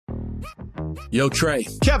Yo, Trey.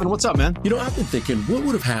 Kevin, what's up, man? You know, I've been thinking, what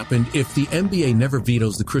would have happened if the NBA never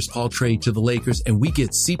vetoes the Chris Paul trade to the Lakers and we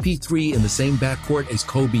get CP3 in the same backcourt as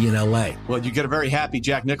Kobe in LA? Well, you get a very happy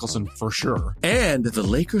Jack Nicholson for sure. And the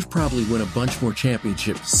Lakers probably win a bunch more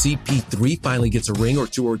championships. CP3 finally gets a ring or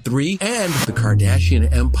two or three, and the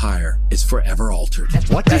Kardashian empire is forever altered.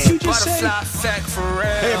 What did you just say?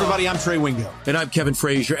 Hey, everybody, I'm Trey Wingo. And I'm Kevin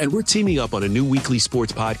Frazier, and we're teaming up on a new weekly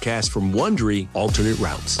sports podcast from Wondery, Alternate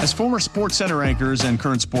Routes. As former Sports Center anchors and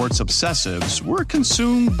current sports obsessives, we're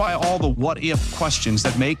consumed by all the what-if questions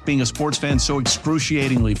that make being a sports fan so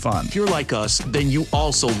excruciatingly fun. If you're like us, then you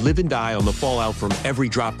also live and die on the fallout from every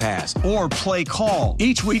drop pass. Or play call.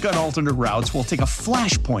 Each week on Alternate Routes, we'll take a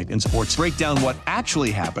flashpoint in sports, break down what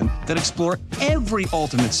actually happened, then explore every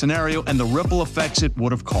alternate scenario and the ripple effects it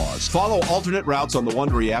would have caused. Follow Alternate Routes on the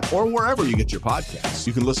Wondery app or wherever you get your podcasts.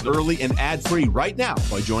 You can listen early and ad-free right now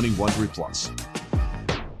by joining Wondery Plus.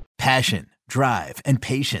 Passion, drive, and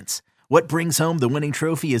patience. What brings home the winning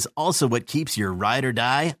trophy is also what keeps your ride or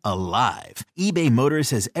die alive. eBay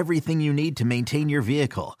Motors has everything you need to maintain your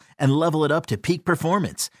vehicle and level it up to peak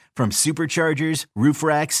performance, from superchargers, roof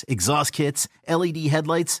racks, exhaust kits, LED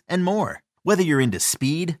headlights, and more. Whether you're into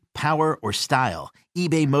speed, power, or style,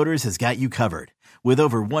 eBay Motors has got you covered. With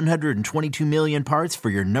over 122 million parts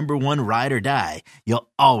for your number one ride or die,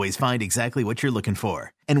 you'll always find exactly what you're looking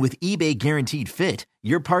for. And with eBay Guaranteed Fit,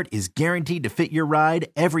 your part is guaranteed to fit your ride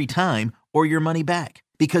every time or your money back.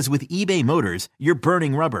 Because with eBay Motors, you're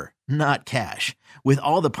burning rubber, not cash. With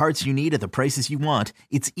all the parts you need at the prices you want,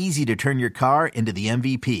 it's easy to turn your car into the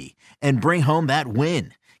MVP and bring home that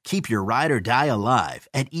win. Keep your ride or die alive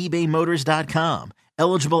at ebaymotors.com.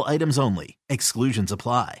 Eligible items only. Exclusions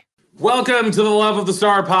apply. Welcome to the Love of the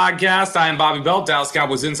Star podcast. I am Bobby Belt, Dallas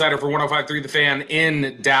Cowboys insider for 105.3 The Fan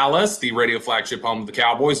in Dallas, the radio flagship home of the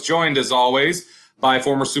Cowboys, joined as always by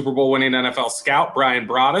former Super Bowl winning NFL scout Brian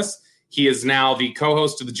Broaddus. He is now the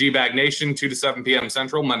co-host of the G-Bag Nation, 2 to 7 p.m.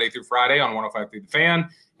 Central, Monday through Friday on 105.3 The Fan.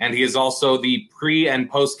 And he is also the pre- and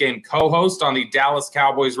post-game co-host on the Dallas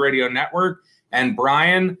Cowboys radio network. And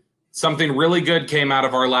Brian, something really good came out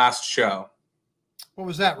of our last show. What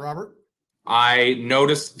was that, Robert? I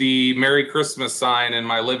noticed the Merry Christmas sign in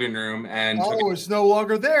my living room, and it's no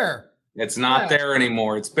longer there. It's not there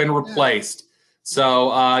anymore. It's been replaced.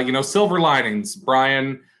 So, silver linings,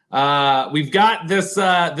 Brian. We've got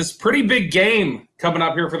this pretty big game coming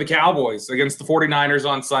up here for the Cowboys against the 49ers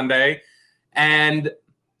on Sunday. And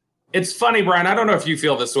it's funny, Brian, I don't know if you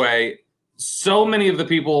feel this way. So many of the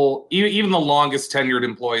people, even the longest tenured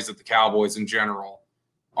employees at the Cowboys in general,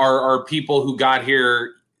 are people who got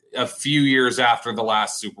here a few years after the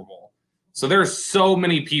last Super Bowl. So there's so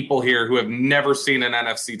many people here who have never seen an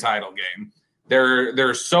NFC title game. There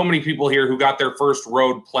are so many people here who got their first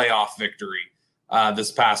road playoff victory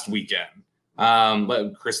this past weekend.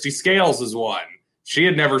 Christy Scales is one. She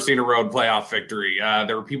had never seen a road playoff victory.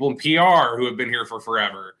 There were people in PR who have been here for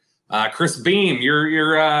forever. Chris Beam,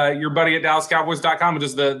 your buddy at DallasCowboys.com, who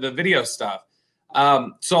does the video stuff.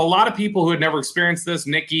 So a lot of people who had never experienced this,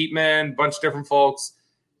 Nick Eatman, bunch of different folks.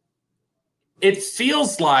 It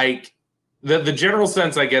feels like the general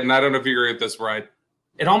sense I get, and I don't know if you agree with this, Brian,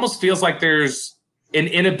 it almost feels like there's an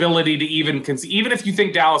inability to even conceive, even if you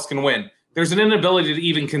think Dallas can win, there's an inability to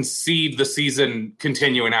even conceive the season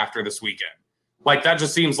continuing after this weekend. Like that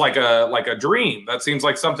just seems like a dream. That seems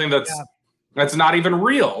like something that's not even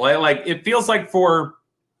real. Like it feels like for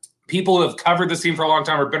people who have covered this team for a long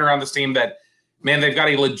time or been around this team that, man, they've got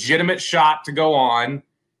a legitimate shot to go on.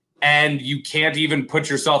 And you can't even put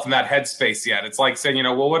yourself in that headspace yet. It's like saying,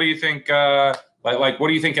 well, what do you think? What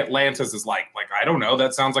do you think Atlantis is like? Like, I don't know.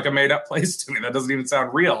 That sounds like a made up place to me. That doesn't even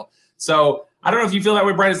sound real. So I don't know if you feel that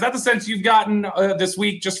way, Brian. Is that the sense you've gotten this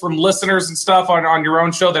week, just from listeners and stuff on your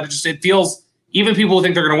own show, that it feels, even people who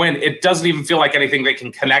think they're going to win, it doesn't even feel like anything they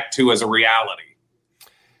can connect to as a reality?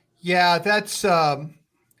 Yeah, that's.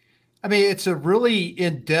 It's a really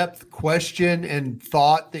in-depth question and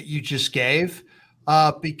thought that you just gave.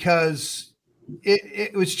 Because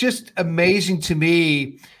it was just amazing to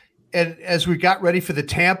me. And as we got ready for the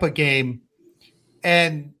Tampa game,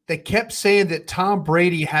 and they kept saying that Tom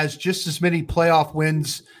Brady has just as many playoff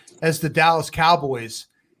wins as the Dallas Cowboys.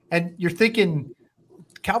 And you're thinking,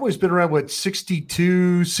 Cowboys been around,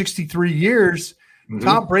 62, 63 years. Mm-hmm.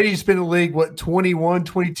 Tom Brady's been in the league, 21,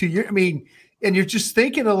 22 years. And you're just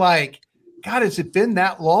thinking of like, God, has it been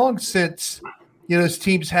that long since – this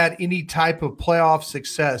team's had any type of playoff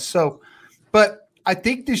success? So, but I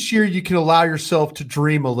think this year you can allow yourself to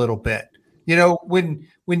dream a little bit. When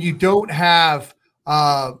you don't have,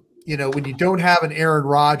 when you don't have an Aaron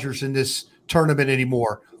Rodgers in this tournament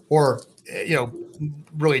anymore, or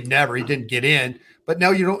really never. He didn't get in. But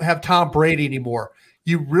now you don't have Tom Brady anymore.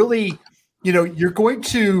 You really, you're going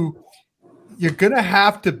to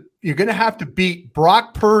have to beat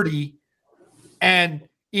Brock Purdy and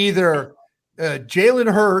either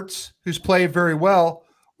Jalen Hurts, who's playing very well,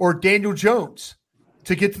 or Daniel Jones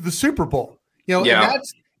to get to the Super Bowl.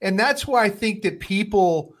 And that's why I think that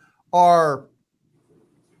people are.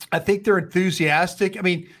 I think they're enthusiastic. I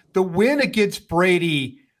mean, the win against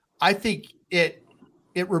Brady, I think it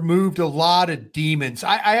removed a lot of demons.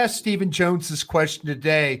 I asked Stephen Jones this question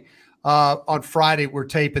today on Friday. We're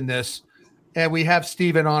taping this, and we have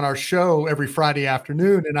Stephen on our show every Friday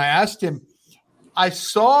afternoon. And I asked him, I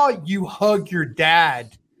saw you hug your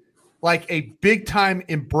dad like a big-time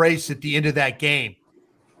embrace at the end of that game.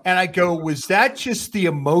 And I go, was that just the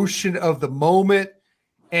emotion of the moment?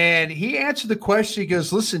 And he answered the question. He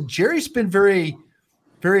goes, listen, Jerry's been very,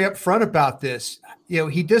 very upfront about this.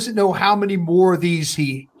 He doesn't know how many more of these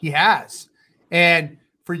he has. And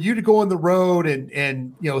for you to go on the road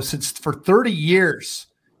and since for 30 years,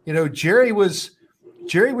 Jerry was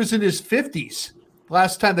in his 50s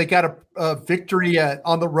last time they got a victory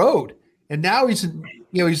on the road. And now he's in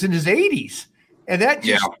his 80s. And that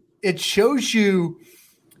just it shows you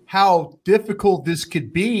how difficult this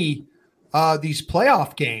could be. These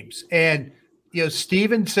playoff games. And,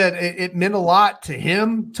 Steven said it meant a lot to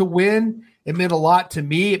him to win. It meant a lot to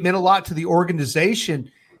me. It meant a lot to the organization.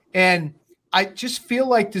 And I just feel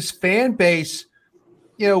like this fan base,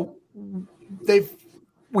 we've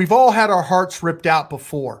all had our hearts ripped out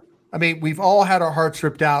before. I mean, we've all had our hearts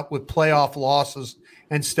ripped out with playoff losses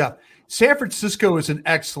and stuff. San Francisco is an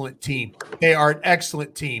excellent team. They are an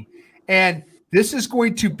excellent team. And this is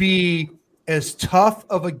going to be as tough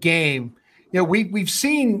of a game. We've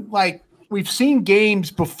seen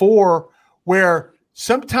games before where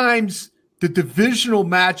sometimes the divisional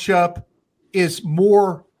matchup is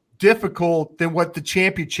more difficult than what the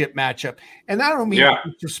championship matchup. And I don't mean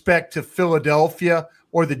with respect to Philadelphia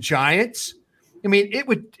or the Giants. I mean,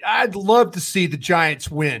 I'd love to see the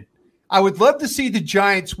Giants win. I would love to see the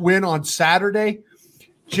Giants win on Saturday,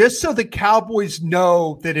 just so the Cowboys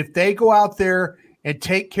know that if they go out there and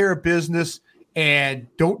take care of business and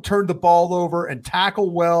don't turn the ball over and tackle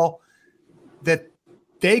well, that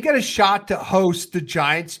they got a shot to host the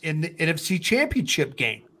Giants in the NFC Championship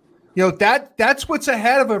game. That's what's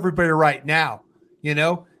ahead of everybody right now,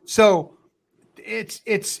 So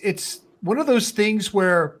it's one of those things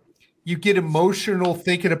where you get emotional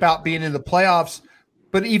thinking about being in the playoffs,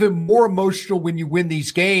 but even more emotional when you win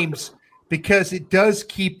these games, because it does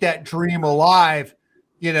keep that dream alive,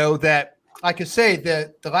 that like I say,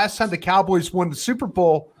 the last time the Cowboys won the Super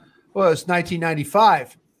Bowl was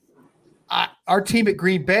 1995. Our team at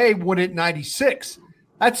Green Bay won it in 96.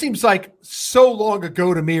 That seems like so long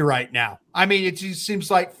ago to me right now. I mean, it just seems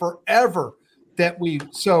like forever that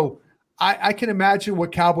I can imagine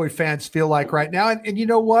what Cowboy fans feel like right now. And you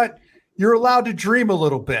know what? You're allowed to dream a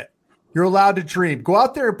little bit. You're allowed to dream. Go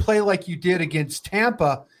out there and play like you did against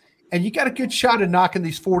Tampa, and you got a good shot at knocking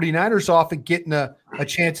these 49ers off and getting a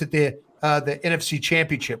chance at the NFC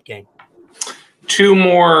Championship game. Two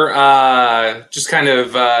more just kind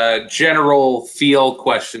of general feel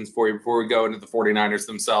questions for you before we go into the 49ers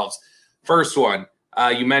themselves. First one,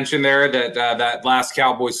 you mentioned there that that last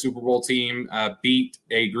Cowboys Super Bowl team beat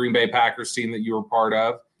a Green Bay Packers team that you were part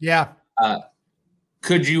of. Yeah.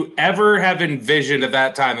 Could you ever have envisioned at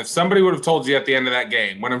that time, if somebody would have told you at the end of that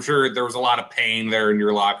game, when I'm sure there was a lot of pain there in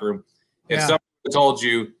your locker room, if somebody told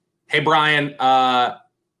you, hey, Brian,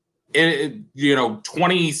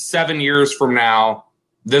 27 years from now,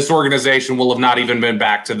 this organization will have not even been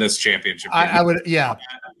back to this championship. I would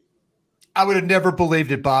have never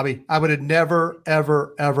believed it, Bobby. I would have never,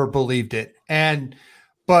 ever, ever believed it.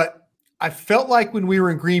 But I felt like when we were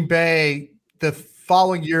in Green Bay, the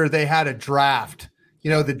following year they had a draft.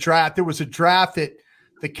 There was a draft that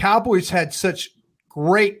the Cowboys had such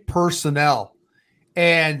great personnel,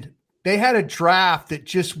 and they had a draft that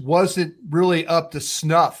just wasn't really up to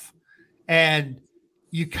snuff. And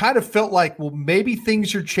you kind of felt like, well, maybe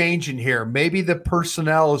things are changing here. Maybe the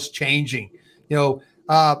personnel is changing.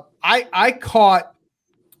 I caught,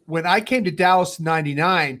 when I came to Dallas in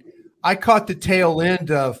 99, I caught the tail end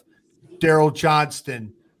of Daryl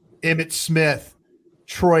Johnston, Emmitt Smith,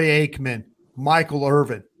 Troy Aikman, Michael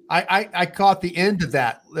Irvin. I caught the end of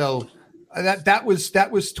that, though. That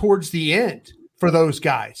was towards the end for those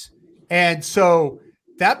guys. And so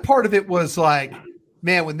that part of it was like,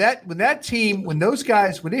 man, when those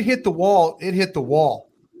guys, when it hit the wall, it hit the wall.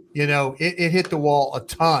 It hit the wall a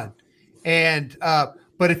ton. And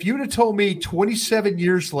but if you would have told me 27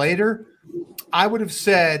 years later, I would have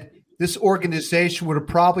said this organization would have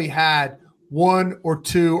probably had 1 or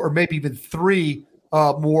 2 or maybe even 3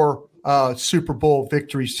 more Super Bowl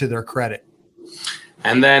victories to their credit.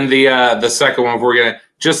 And then the second one, we're gonna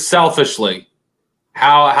just selfishly,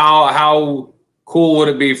 how cool would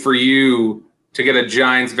it be for you to get a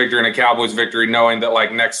Giants victory and a Cowboys victory, knowing that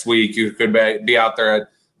like next week you could be out there at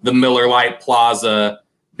the Miller Lite Plaza,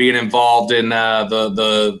 being involved in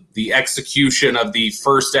the execution of the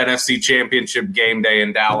first NFC Championship game day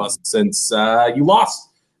in Dallas since you lost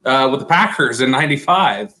with the Packers in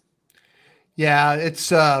 '95. Yeah, it's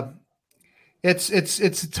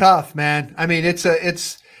tough, man. I mean,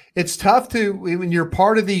 it's tough to when you're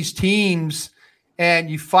part of these teams and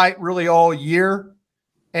you fight really all year,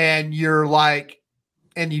 and you're like,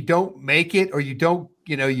 and you don't make it, or you don't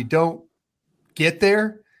get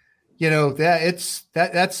there. That's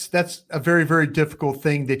a very, very difficult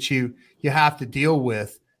thing that you have to deal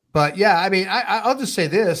with. But yeah, I mean, I'll just say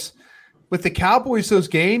this with the Cowboys, those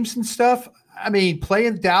games and stuff. I mean,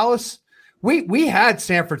 playing Dallas, we had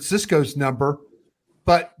San Francisco's number,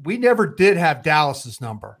 but we never did have Dallas's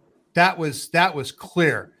number. That was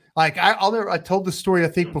clear. Like I told the story I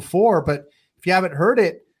think before, but if you haven't heard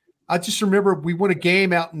it, I just remember we won a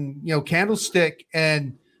game out in Candlestick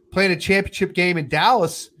and playing a championship game in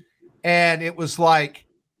Dallas. And it was like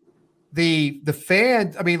the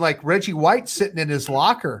fans, I mean, like Reggie White sitting in his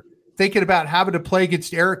locker thinking about having to play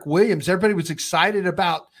against Eric Williams. Everybody was excited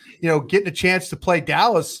about, getting a chance to play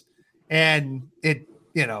Dallas. And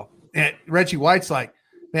and Reggie White's like,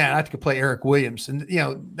 man, I have to play Eric Williams. And,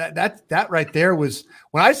 that right there was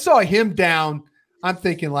when I saw him down, I'm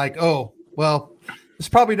thinking like, oh, well, it's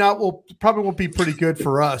probably won't be pretty good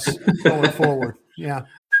for us going forward. Yeah.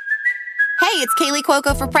 Hey, it's Kaylee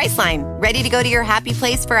Cuoco for Priceline. Ready to go to your happy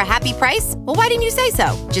place for a happy price? Well, why didn't you say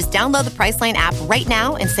so? Just download the Priceline app right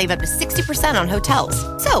now and save up to 60% on hotels.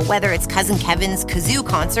 So whether it's Cousin Kevin's Kazoo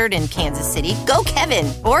Concert in Kansas City, go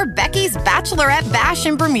Kevin, or Becky's Bachelorette Bash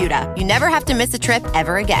in Bermuda, you never have to miss a trip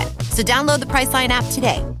ever again. So download the Priceline app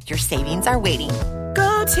today. Your savings are waiting.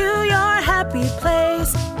 Go to your happy place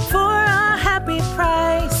for a happy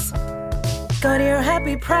price. Go to your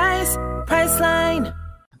happy price, Priceline.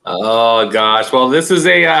 Oh gosh! Well, this is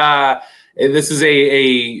a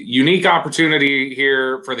unique opportunity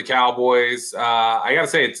here for the Cowboys. I gotta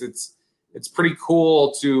say, it's pretty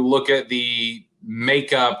cool to look at the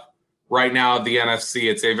makeup right now of the NFC.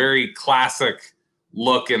 It's a very classic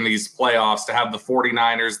look in these playoffs to have the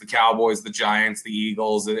 49ers, the Cowboys, the Giants, the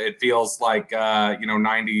Eagles. It feels like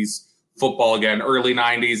 90s football again, early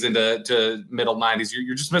 90s into middle 90s.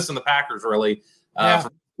 You're just missing the Packers really. From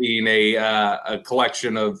being a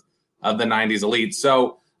collection of the 90s elite.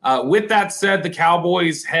 So with that said, the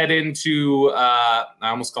Cowboys head into, I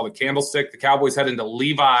almost called it Candlestick. The Cowboys head into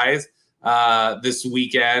Levi's this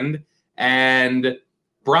weekend. And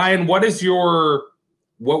Brian, what is your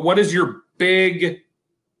big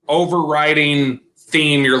overriding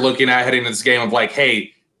theme you're looking at heading into this game of like,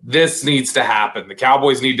 hey, this needs to happen. The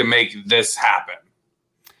Cowboys need to make this happen.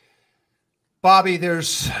 Bobby,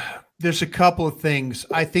 there's a couple of things.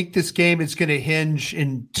 I think this game is going to hinge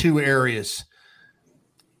in 2 areas.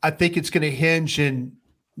 I think it's going to hinge in,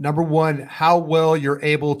 number 1, how well you're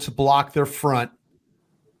able to block their front.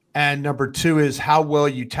 And number 2 is how well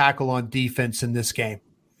you tackle on defense in this game.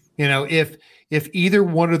 If either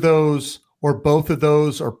one of those or both of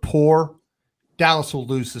those are poor, Dallas will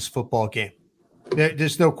lose this football game.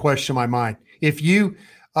 There's no question in my mind. If you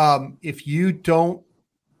don't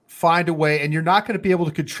find a way, and you're not going to be able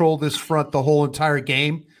to control this front the whole entire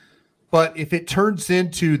game, but if it turns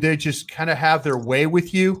into they just kind of have their way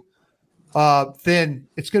with you, then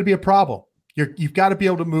it's going to be a problem. You've got to be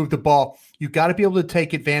able to move the ball. You've got to be able to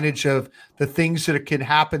take advantage of the things that can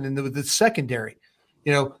happen in the secondary.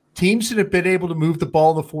 Teams that have been able to move the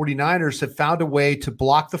ball, the 49ers, have found a way to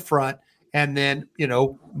block the front and then,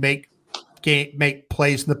 make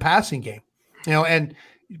plays in the passing game. And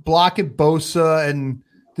blocking Bosa and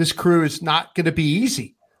this crew is not going to be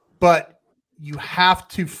easy, but you have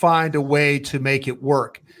to find a way to make it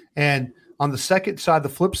work. And on the second side, the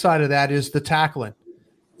flip side of that is the tackling.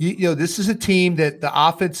 This is a team that the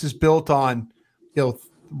offense is built on,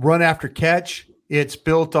 run after catch. It's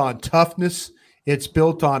built on toughness. It's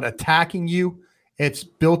built on attacking you. It's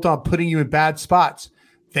built on putting you in bad spots.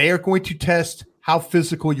 They are going to test how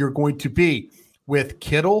physical you're going to be with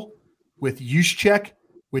Kittle, with Juszczyk,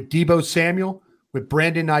 with Deebo Samuel, with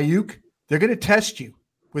Brandon Ayuk. They're going to test you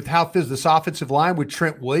with how this offensive line with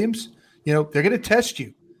Trent Williams. They're going to test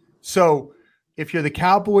you. So if you're the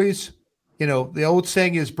Cowboys, the old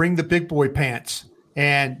saying is bring the big boy pants,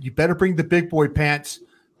 and you better bring the big boy pants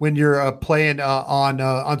when you're playing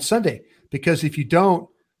on Sunday, because if you don't,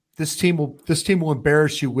 this team will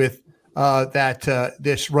embarrass you with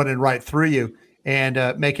this running right through you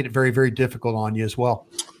and making it very, very difficult on you as well.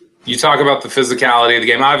 You talk about the physicality of the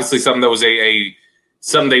game. Obviously, something that was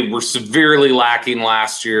something they were severely lacking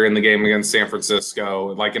last year in the game against San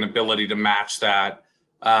Francisco, like an ability to match that.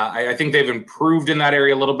 I think they've improved in that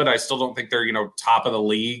area a little bit. I still don't think they're top of the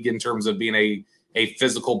league in terms of being a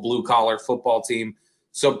physical blue collar football team.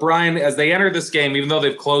 So Brian, as they enter this game, even though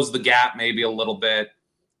they've closed the gap maybe a little bit,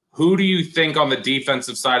 who do you think on the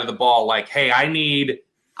defensive side of the ball, like, hey, I need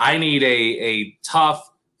a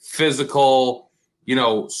tough, physical,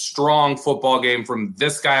 strong football game from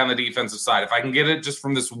this guy on the defensive side? If I can get it just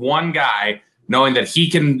from this one guy, knowing that he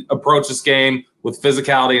can approach this game with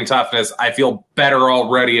physicality and toughness, I feel better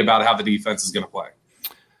already about how the defense is going to play.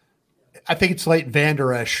 I think it's Leighton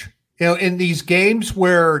Vander Esch. In these games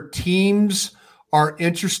where teams are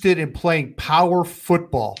interested in playing power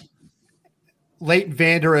football, Leighton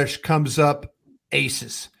Vander Esch comes up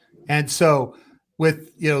aces. And so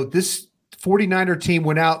with, this 49er team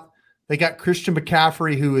went out, they got Christian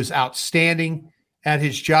McCaffrey, who is outstanding at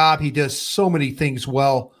his job. He does so many things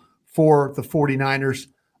well for the 49ers.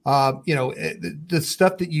 The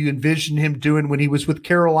stuff that you envisioned him doing when he was with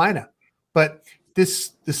Carolina. But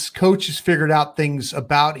this coach has figured out things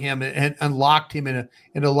about him and unlocked him in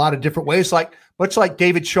a lot of different ways, much like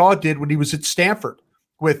David Shaw did when he was at Stanford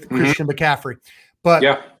with Christian McCaffrey.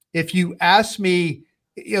 But if you ask me,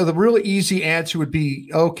 the really easy answer would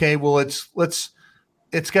be, okay, well, it's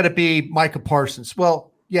got to be Micah Parsons.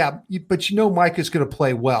 Well, yeah, but Micah's going to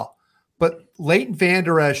play well. But Leighton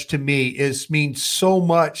Vander Esch to me means so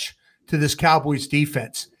much to this Cowboys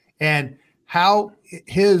defense, and how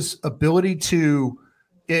his ability to,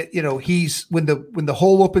 he's when the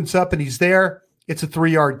hole opens up and he's there, it's a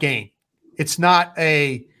 3-yard gain. It's not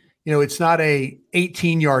a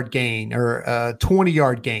 18-yard gain or a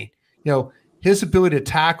 20-yard gain. His ability to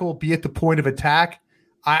tackle, be at the point of attack,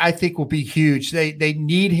 I think will be huge. They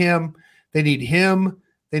need him. They need him.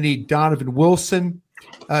 They need Donovan Wilson.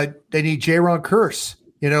 They need Jaron Kearse.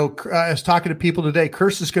 I was talking to people today.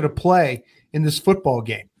 Kearse is going to play in this football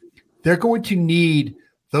game. They're going to need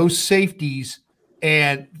those safeties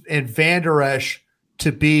and Vander Esch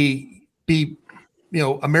to be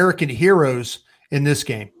American heroes in this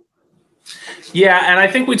game. Yeah, and I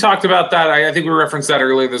think we talked about that. I think we referenced that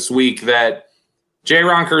earlier this week, that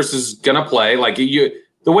Jaron Kearse is going to play.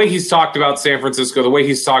 The way he's talked about San Francisco, the way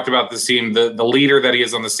he's talked about this team, the leader that he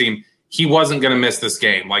is on this team, he wasn't going to miss this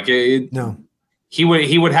game. No,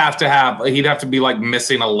 he'd have to be like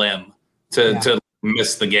missing a limb to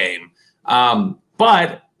miss the game.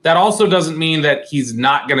 But that also doesn't mean that he's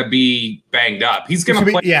not going to be banged up. He's going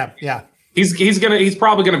to play. Yeah. He's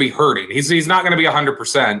probably going to be hurting. He's not going to be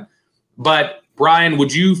 100%. But Brian,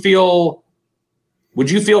 would you feel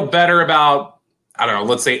better about, I don't know,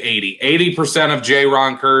 let's say 80% of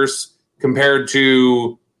Jaron Kearse compared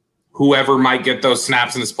to whoever might get those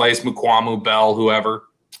snaps in his place, Mukuamu, Bell, whoever?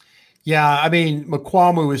 Yeah,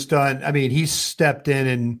 Mukuamu has done. He's stepped in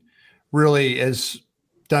and really has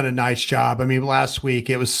done a nice job. Last week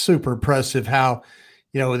it was super impressive how,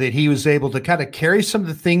 that he was able to kind of carry some of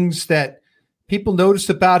the things that people noticed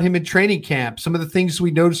about him in training camp, some of the things we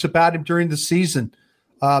noticed about him during the season.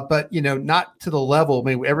 But, not to the level.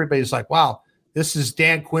 Everybody's like, wow, this is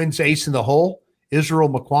Dan Quinn's ace in the hole, Israel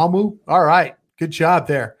Mukuamu. All right, good job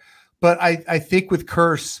there. But I think with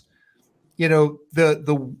Kearse,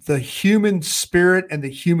 the human spirit and the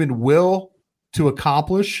human will to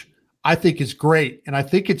accomplish, I think is great. And I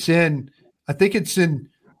think it's in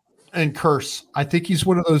Kearse. I think he's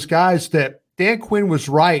one of those guys that Dan Quinn was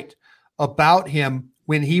right about him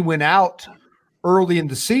when he went out early in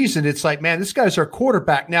the season. It's like, man, this guy's our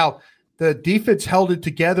quarterback. Now, the defense held it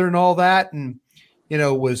together and all that, and,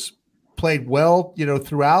 was played well,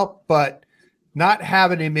 throughout, but not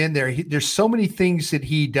having him in there, there's so many things that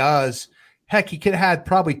he does. Heck, he could have had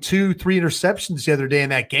probably 2-3 interceptions the other day in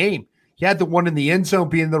that game. He had the one in the end zone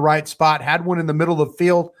being in the right spot, had one in the middle of the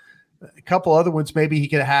field, a couple other ones maybe he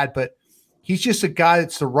could have had, but he's just a guy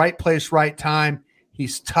that's the right place, right time.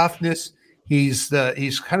 He's toughness. He's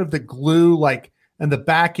kind of the glue, in the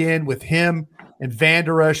back end with him and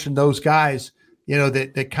Vander Esch and those guys,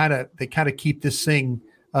 that kind of keep this thing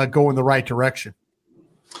going the right direction.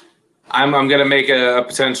 I'm going to make a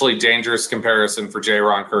potentially dangerous comparison for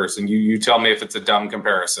Jaron Kearse, and you tell me if it's a dumb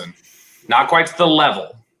comparison. Not quite to the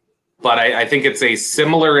level, but I think it's a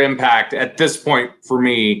similar impact at this point for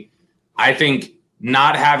me. I think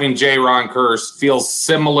not having Jaron Kearse feels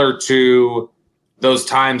similar to those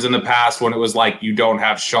times in the past when it was like you don't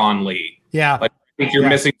have Sean Lee. Yeah. think you're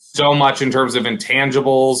missing so much in terms of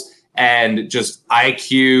intangibles and just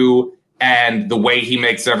IQ and the way he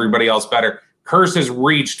makes everybody else better. Kearse has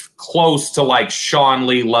reached close to like Sean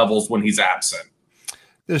Lee levels when he's absent.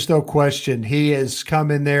 There's no question. He has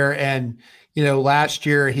come in there and, last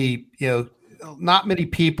year not many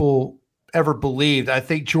people ever believed. I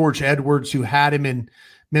think George Edwards, who had him in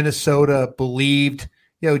Minnesota, believed,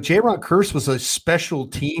 Jaron Kearse was a special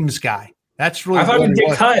teams guy. That's really, I thought he'd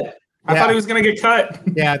get cut. I thought he was going to get cut.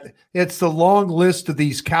 Yeah. It's the long list of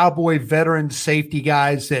these Cowboy veteran safety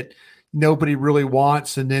guys that nobody really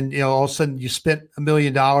wants. And then, all of a sudden you spent $1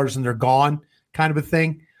 million and they're gone, kind of a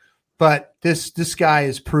thing. But this guy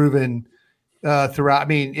has proven throughout. I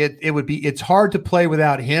mean, it's hard to play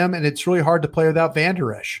without him, and it's really hard to play without Van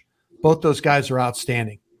Der Esch. Both those guys are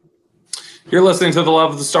outstanding. You're listening to the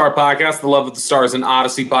Love of the Star podcast. The Love of the Star is an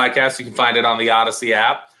Odyssey podcast. You can find it on the Odyssey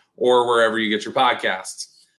app or wherever you get your podcasts.